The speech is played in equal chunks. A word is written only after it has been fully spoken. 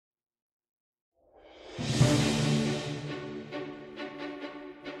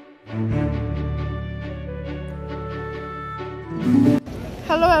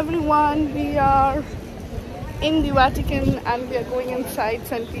Hello everyone, we are in the Vatican and we are going inside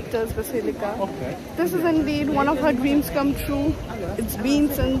St. Peter's Basilica. Okay. This is indeed one of her dreams come true. It's been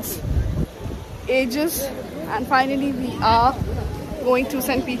since ages and finally we are going to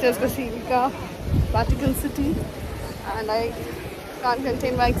St. Peter's Basilica, Vatican City, and I can't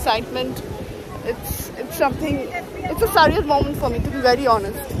contain my excitement. It's a surreal moment for me, to be very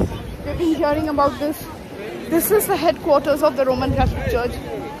honest. We've been hearing about this. This is the headquarters of the Roman Catholic Church.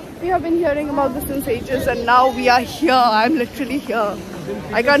 We have been hearing about this since ages and now we are here. I'm literally here.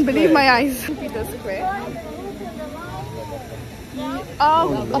 I can't believe my eyes. Peter Square. We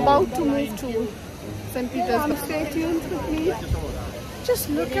are about to move to St. Peter's. Stay tuned with me. Just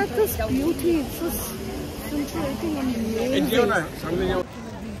look at this beauty. It's just scintillating and amazing.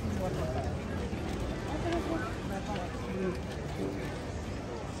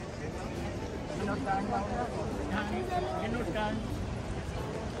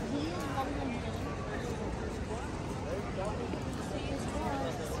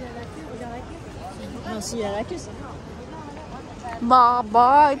 বাবা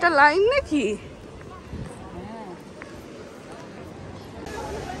এটা line নাকি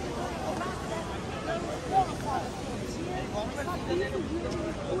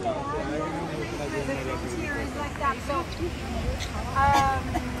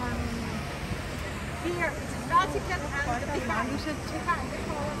Here, it's Vatican and the Vatican.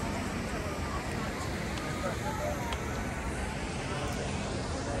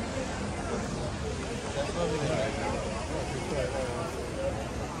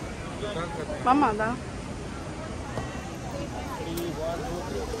 মামা দা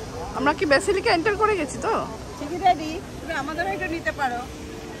আমরা কি basilica enter করে গেছি তো ঠিক রেডি তুমি আমাদেরও এটা নিতে পারো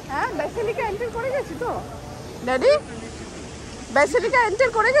হ্যাঁ বেসিলিকা এন্টার করে গেছি তো ড্যাডি বেসিলিকা এন্টার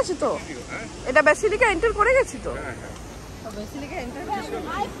করে গেছি তো এটা বেসিলিকা এন্টার করে গেছি তো Basilica enter.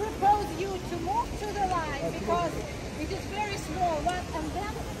 I propose you to move to the line because it is very small. What and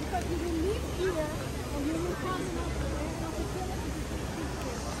then because you will live here and you will come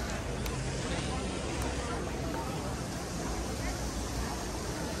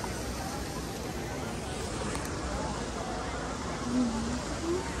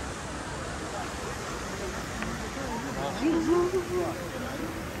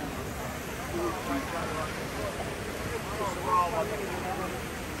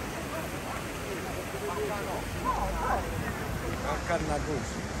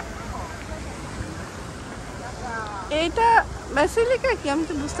এটা basilica কি আমি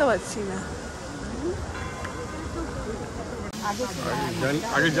তো বুঝতে পারছি না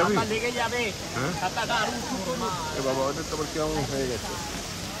আগে যাবি লেগে যাবে ছাতাটা আর উঠো না এ বাবা ওদের তো কেমন হয়ে গেছে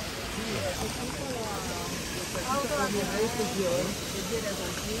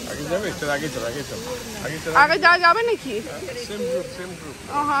আগে যাবে চল আগে চল আগে যাওয়া যাবে নাকি সেম গ্রুপ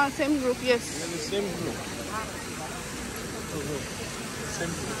ও হ্যাঁ same group yes same group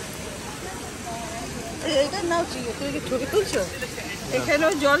এটা নাও ঠিক আছে তুমি কি ছবি তুলছো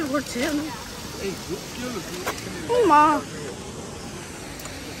এখানেও জল ভরছে এই গ্রুপ কি হলো ও মা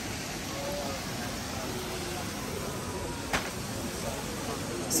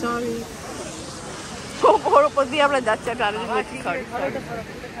সরি ওর উপর দিয়ে আমরা যাচ্ছি একটা আরো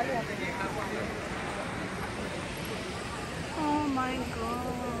Oh my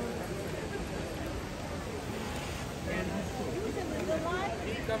god.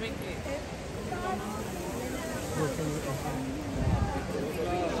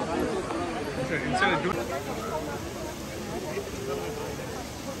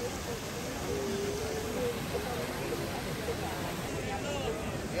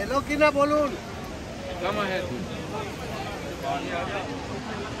 এলো কিনা বলুন come ahead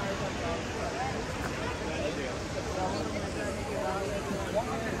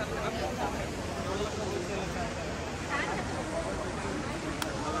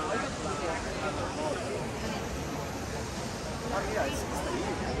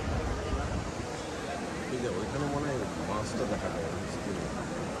ওইখানে মনে হয় মাছটা দেখা যায়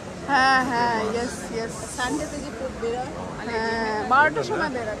হ্যাঁ হ্যাঁ ইয়েস ইয়েস সানডেতে যে বেরোয় হ্যাঁ 12টার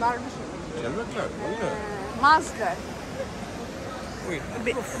সময় বেরোয় 12টার সময় মাছ দেয়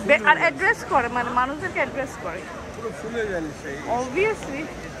আর অ্যাড্রেস করে মানে মানুষদেরকে অ্যাড্রেস করে পুরো ফুলে যায় সেই অবভিয়াসলি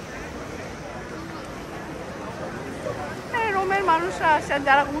রোমের মানুষরা আসে আর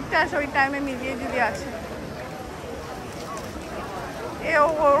যারা ঘুরতে আসে ওই টাইমে মিলিয়ে যদি আসে এ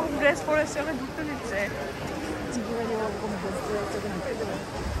ওরকম ড্রেস পরেছে ওকে ঢুকতে দিচ্ছে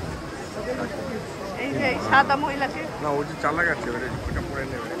এই যে সাদা মহিলাকে না ও যে চালা গেছে ওটা পরে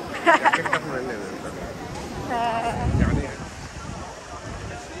নেবে একটা পরে নেবে হ্যাঁ জানি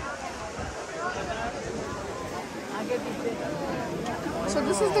So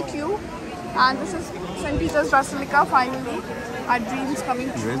And this is St. Peter's Basilica, finally. Our dreams coming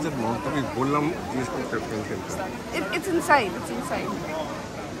true. Where is that mount? It's inside. It's inside.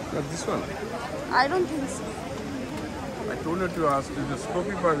 Not this one. I don't think so. I told her to ask you the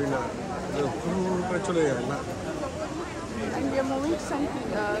Skopi Pavina. And we are moving to St.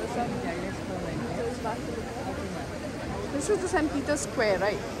 Peter's Basilica. This is the St. Peter's Square,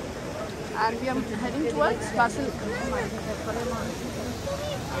 right? And we are heading towards Basilica.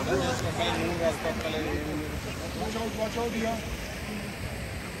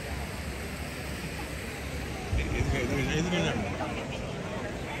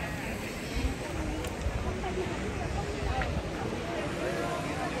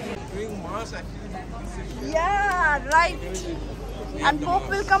 Yeah, right. And Pope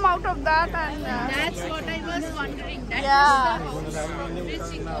will come out of that, and That's what I was wondering.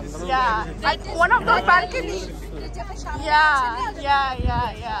 yeah, at one of those balconies. Yeah.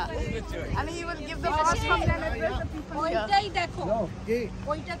 And he will give the mass from then address the people here. ওইটাই দেখো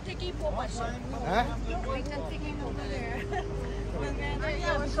ওইটার থেকেই pope আসে হ্যাঁ ওইটার থেকেই pope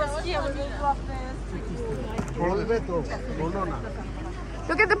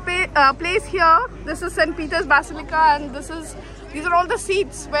Look at the place here. This is St. Peter's Basilica, and these are all the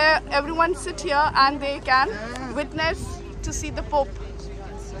seats where everyone sit here and they can witness to see the Pope.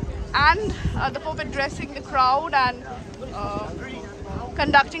 And the Pope addressing the crowd and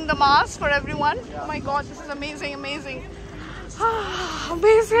conducting the mass for everyone. Oh my God, this is amazing.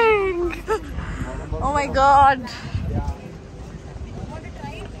 Amazing. Oh my God.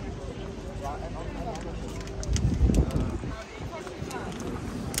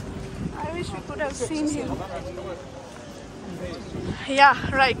 I wish we could have seen him. Yeah,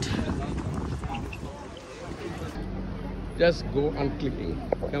 right. Just go on clicking.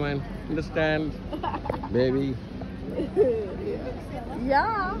 Come on, understand, baby.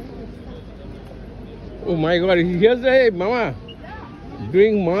 Yeah. Oh my God! Here's the Mama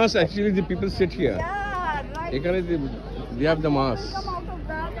doing mass. Actually, the people sit here. Yeah, right. They have the mass, Come out of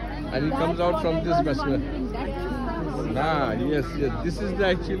that. and he comes out from this basilica. Yes. This is the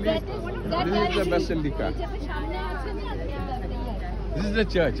basilica. This is the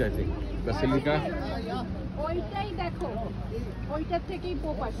church, I think. Basilica. ওইটাই দেখো ওইটার থেকেই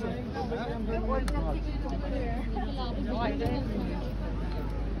pope আসে ওইটার থেকেই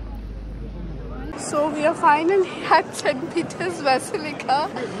So we are finally at St. Peter's Basilica,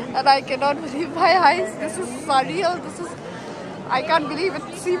 and I cannot believe my eyes. This is surreal. I can't believe it.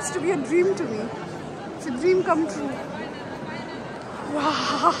 Seems to be a dream to me. It's a dream come true.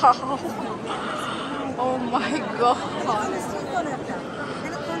 Wow. Oh my God.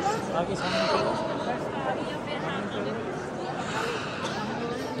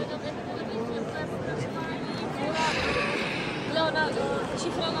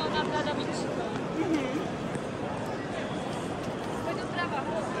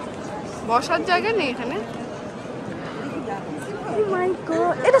 বসার জায়গা নেই এখানে। Oh my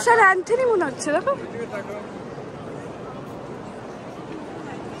God, এটা sir Anthony মনে হচ্ছে, দেখো।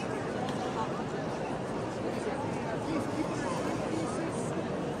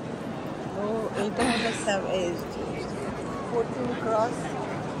 এইটা হলো 14 cross.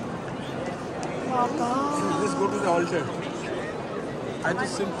 Let's go to the altar. I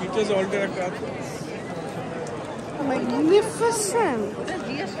just St. Peter's altar. Magnificent.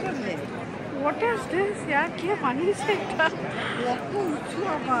 জিজ্ঞেস করবে What is this? Yeah, क्या पानी से इतना? কত উঁচু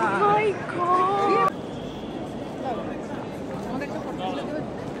আবার Oh my God.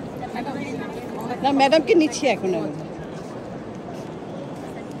 না ম্যাডামকে নিচ্ছি এখন আমি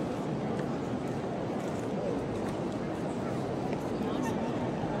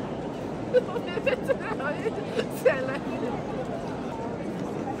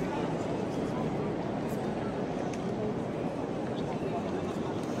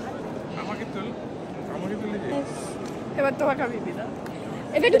এবার তোমাকে আমি দিলাম।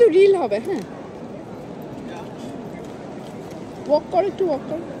 এটা কিন্তু রিল হবে, হ্যাঁ। ওয়াক করো, একটু ওয়াক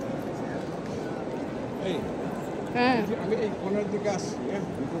করো। হ্যাঁ, আমি এই কোণার দিকে আসছি।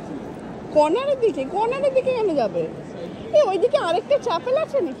 কর্নারের দিকে কেন যাবে? ওইদিকে আরেকটা চ্যাপেল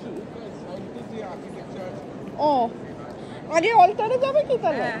আছে নাকি? ও, আগে অল্টারে যাবে কি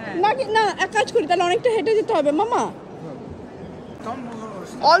তাহলে? নাকি না, এক কাজ করি তাহলে, অনেকটা হেঁটে যেতে হবে মামা।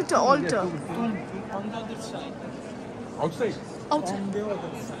 Altar. Outside.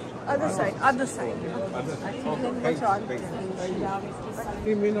 Other side.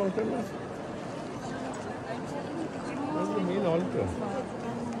 The main altar. What's the main altar?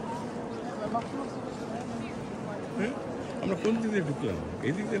 আমরা কোন দিকে ঢুকলাম?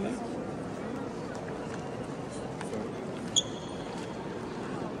 এদিকে না?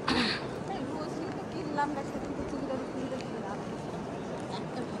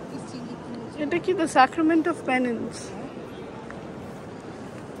 এটা কি the sacrament of penance?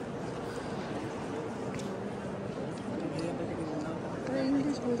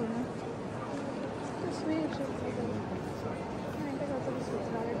 English বোঝো না।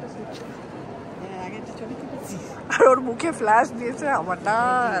 আর ওর মুখে ফ্ল্যাশ দিয়েছে, আমারটা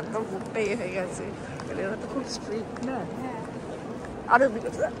একদম মুখটা ইয়ে হয়ে গেছে। এটা তো খুব স্ট্রিক্ট না? আরো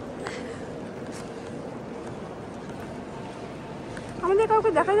আমাদের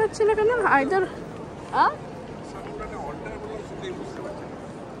কাউকে দেখা যাচ্ছে না কেন? আইদার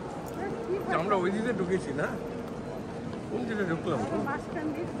আমরা ওই দিকে ঢুকেছি না, কোন দিকে ঢুকলাম?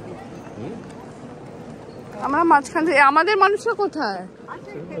 আমরা মাঝখান থেকে। আমাদের মানুষরা কোথায়?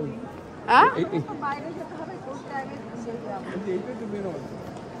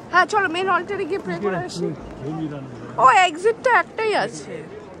 হ্যাঁ চলো মেন অলটারে গিয়ে প্রে করে আসি। ও এক্সিটটা একটাই আছে।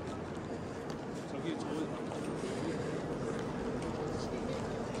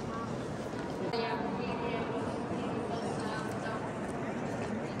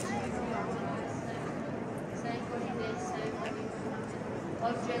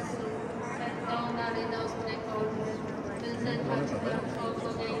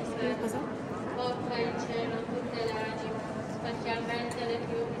 Specialmente le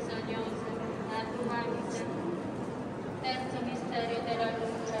più bisognose, la tua vita. Terzo mistero della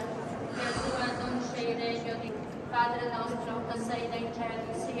luce, Gesù annuncia il regno di Padre nostro che sei nei cieli,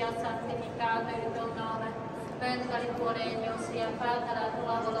 sia santificato il tuo nome, venga il tuo regno, sia fatta la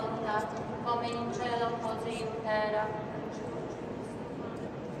tua volontà, come in cielo così in terra.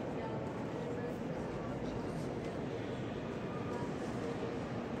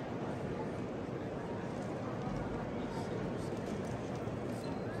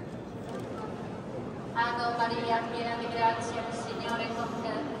 Ave Maria, piena di grazia, il Signore è con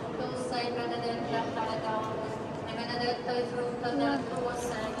te. Tu sei benedetta tra le donne, e benedetto il frutto del tuo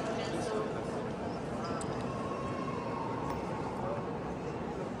seno, Gesù.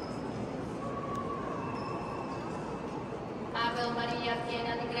 Ave Maria,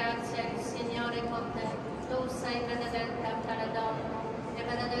 piena di grazia, il Signore è con te. Tu sei benedetta tra le donne, e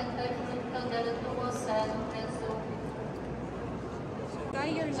benedetto il frutto del tuo seno, Gesù.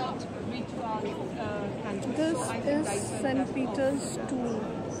 This is St. Peter's tomb.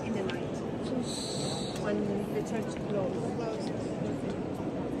 In the night. When the church closed.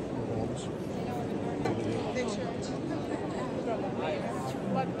 The church.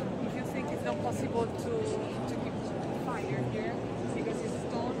 But if you think it's not possible to keep fire here because it's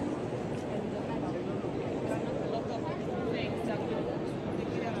stone and there are not a lot of things that will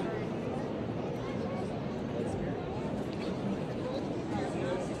make it ever.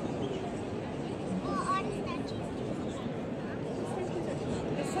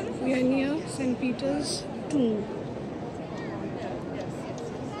 We are near St. Peter's tomb.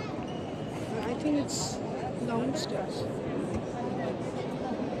 I think it's downstairs.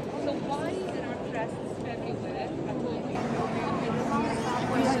 So why there are crests everywhere?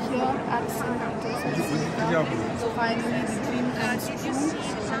 We are here at St. Peter's. So finally the dream comes true.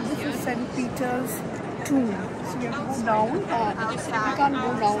 This is St. Peter's tomb. So we have to go down. We can't go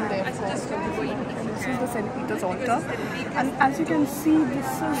down there first. This is the St. Peter's altar. And as you can see,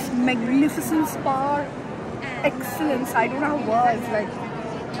 this is magnificence, power, excellence. I don't have words. Like,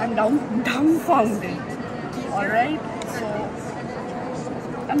 I'm dumbfounded. Alright? So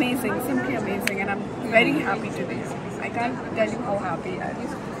amazing, simply amazing, and I'm very happy today. I can't tell you how happy I am.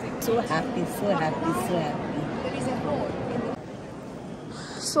 So happy, so happy, so happy.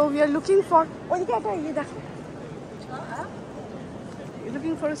 So we are looking for. You're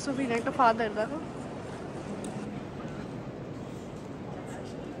looking for a souvenir, like the father.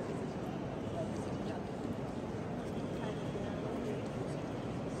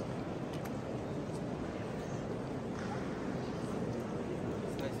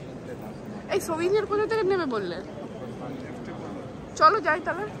 এই souvenir কোথা থেকে নেবে বললে? চলো যাই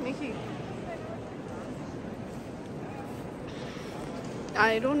তাহলে দেখি।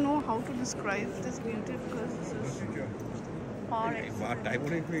 I don't know how to describe this beauty because this is far.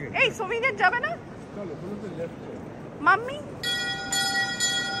 Hey, souvenir যাবে না? মাম্মি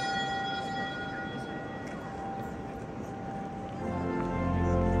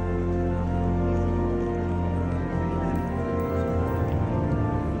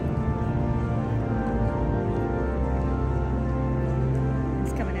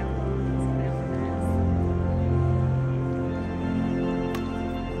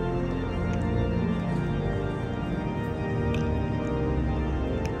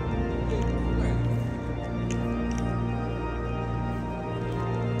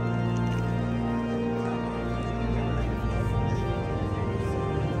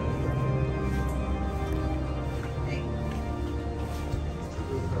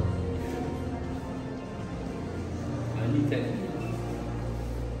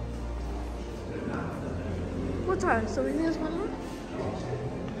কোথায় সোভিনিয়ার্স বললো?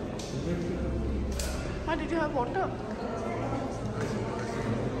 Why did you have water?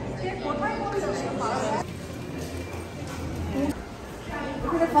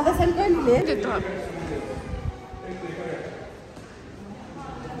 যেতে হবে।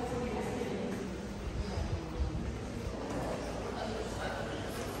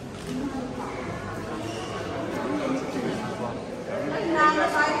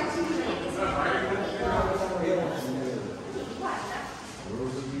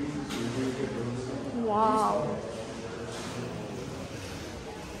 Wow.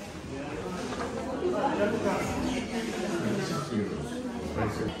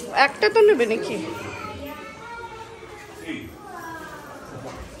 একটা তো নেবে নাকি?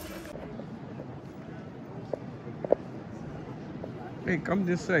 Hey, come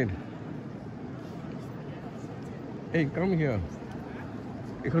this side. Hey, come here.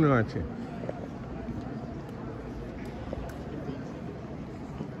 এখানে আছে।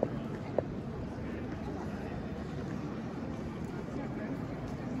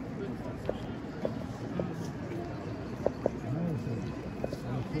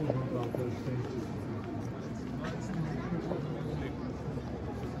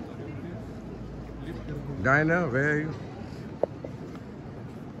 Diana, where are you?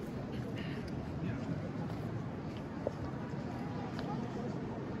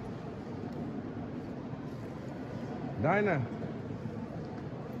 Diana.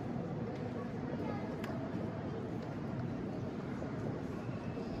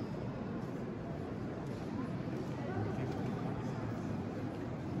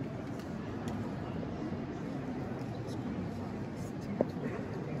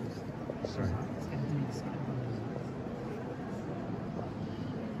 Sorry.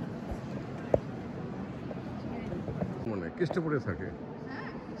 মনে কেষ্টপুরে থাকে,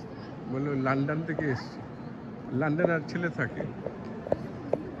 বললো লন্ডন থেকে এসছে, লন্ডন আর ছেলে থাকে।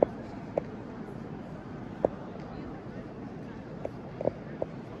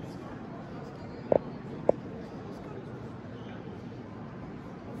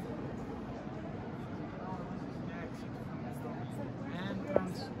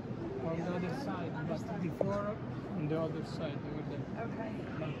 Entrance on the other side, but before on the other side over there. Okay.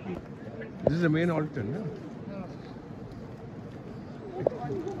 This is the main altar, no?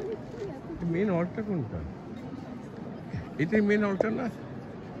 The main altar কোনটা? এটাই main altar না?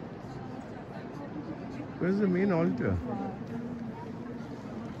 Where is the main altar?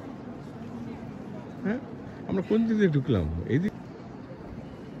 হ্যাঁ, আমরা কোন দিকে ঢুকলাম? এইদিকে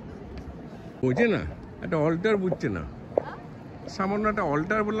বোঝে না, একটা অল্টার বুঝছে না। সামান্য একটা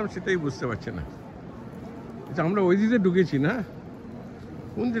অল্টার বললাম, সেটাই বুঝতে পারছে না। আমরা ওই দিকে ঢুকেছি না,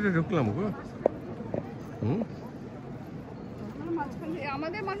 কোন দিকে ঢুকলাম গো?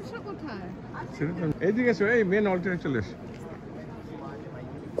 আমাদের মানুষরা কোথায়? এইদিকে এসো, এই মেন অল্টারে চলে এসো।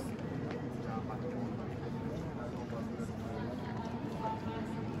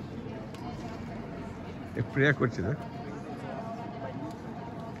 প্রেয়ার করছে দেখ।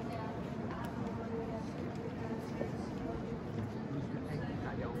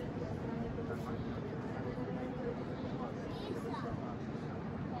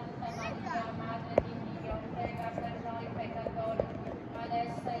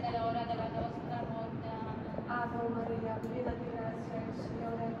 Ave Maria, piena di grazia, il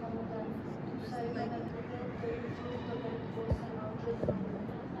Signore è con te. Tu sei benedetta il frutto del tuo seno, Gesù.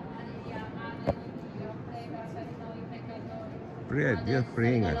 Maria, Madre di Dio, prega per noi peccatori. Prayer, just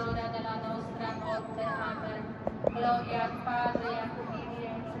praying. L'ora della nostra morte. Amen. Gloria al Padre, al Figlio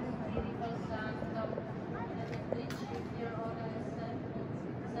e al Spirito Santo. Nel principio, ora e sempre,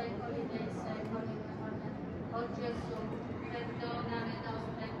 secoli dei secoli. Amen. O Gesù, perdona le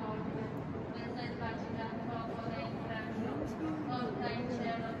nostre colpe. Preservaci dal fuoco dell'inferno, porta in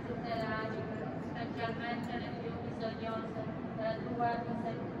cielo tutte le anime, specialmente le più bisognose della tua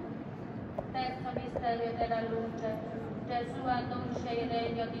misericordia. Terzo mistero della luce. Gesù annuncia il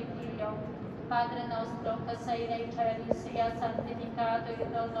regno di Dio. Padre nostro che sei nei cieli, sia santificato il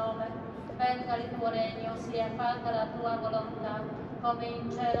tuo nome. Venga il tuo regno, sia fatta la tua volontà, come in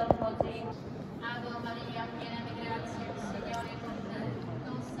cielo così. Ave Maria, piena di grazia, il Signore è con te.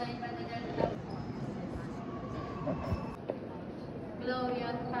 Tu sei benedetta. Gloria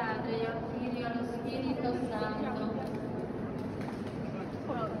al Padre, al Figlio e allo Spirito Santo.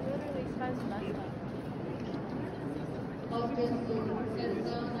 O Gesù,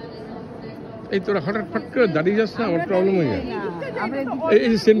 perdona le nostre colpe. এই তোরা হঠাৎ ফট করে দাঁড়িয়ে যাস না, আমার problem হয়ে যায়।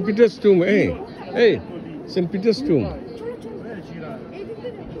 এই সেন্ট পিটার্স টুম, এই সেন্ট পিটার্স টুম।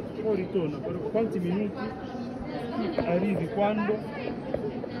 Poi ritorna per quanti minuti arrivi quando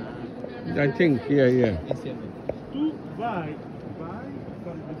I think, yeah. tu vai, fai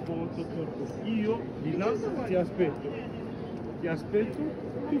le foto, tutto. Io di là ti aspetto,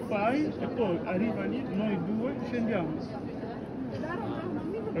 tu fai e poi arriva lì, noi due scendiamo.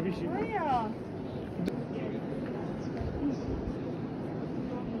 Capisci?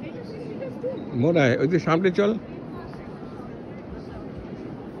 মোড়ায় ওই যে সামনে চল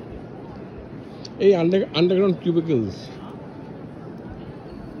এই underground cubicles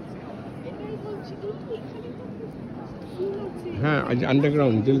হ্যাঁ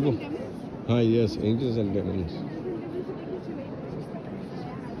underground যেরকম হ্যাঁ yes Angeles and demons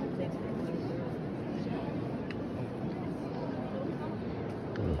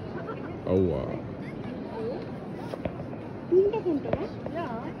O wow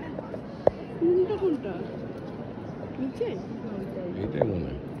কোনটা নিচে এটাই মনে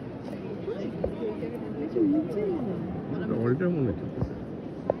হয় অলটা মনে হচ্ছে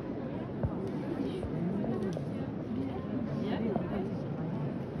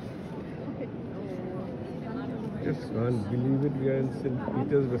Just can't believe it. We are in St.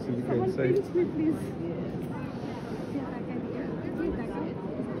 Peter's Basilica inside.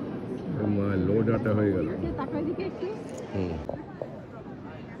 Oh my, low data হয়ে গেল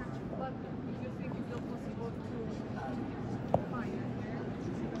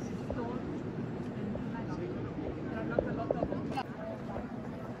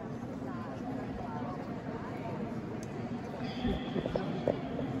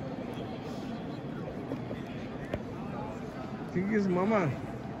Thing is, Mama,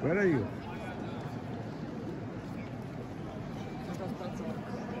 where are you?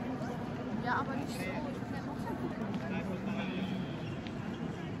 Ja, aber nicht so.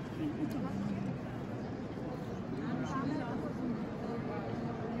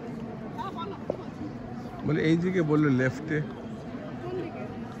 বলে এই দিকে বললো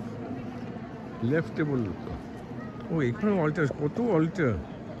লেফটে বললো তো ও এখানে অল্টার কত অল্টার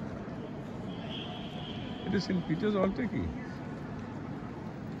এটা সেন্ট পিটার্স অল্টার কি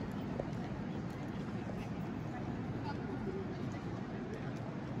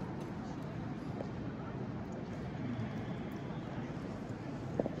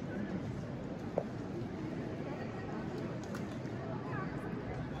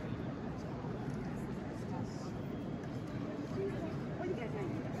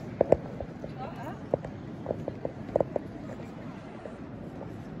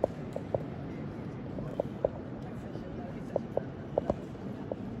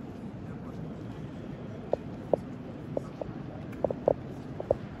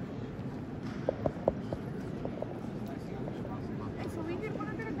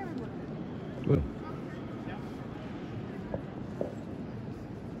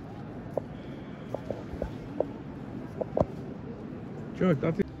Sure,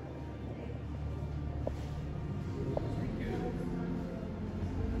 that's it.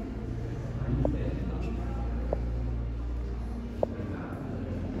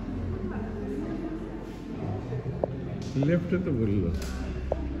 लेफ्ट तो बोल लो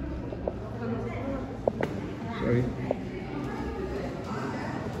সরি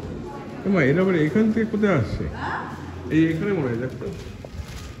তোমার এর আবার এখান থেকে কোথায় আসছে এই এখানে মনে হয় দেখো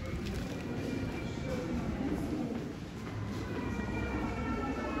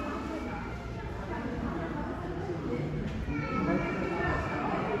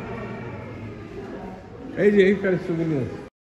এই যে এইখানে সুবিধা